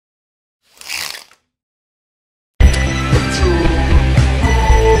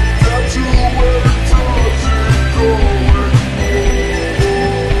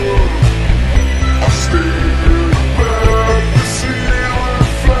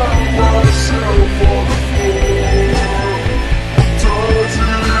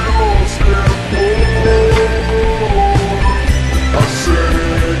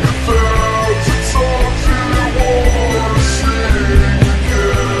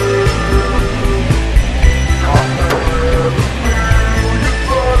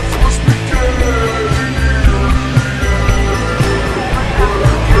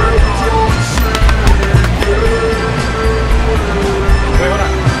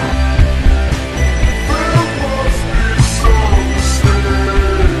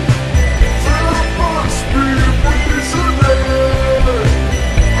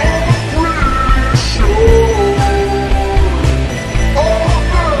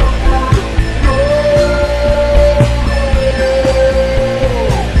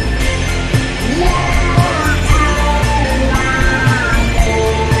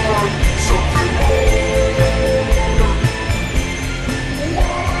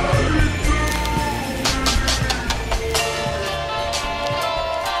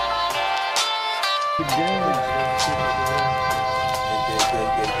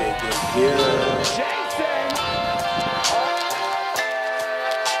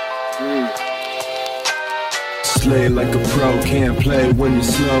Slay like a pro, can't play when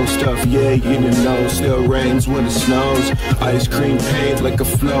it's slow. Stuff, yeah, you know, still rains when it snows. Ice cream paint like a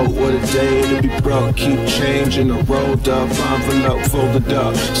float, what a day to be broke. Keep change in a rolled up envelope, folded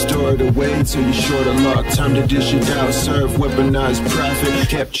up, store it away till you're short of luck. Time to dish it out, serve weaponized profit.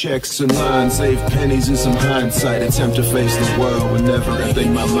 Kept checks and lines, save pennies in some hindsight. Attempt to face the world whenever I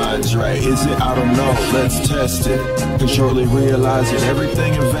think my mind's right. Is it? I don't know, let's test it. And shortly realizing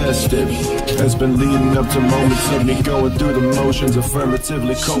everything invested has been leading up to moments of me going through the motions,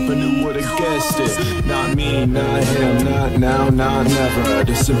 affirmatively coping. Who would've guessed it? Not me, not him, not now, not never.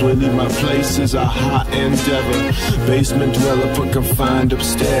 To simply leave my place is a hot endeavor. Basement dweller put confined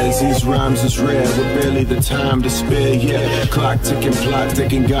upstairs. These rhymes is rare with barely the time to spare. Yeah, clock ticking, plot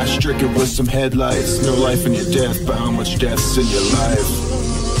ticking, got stricken with some headlights. No life in your death, but how much death's in your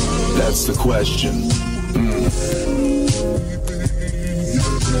life? That's the question.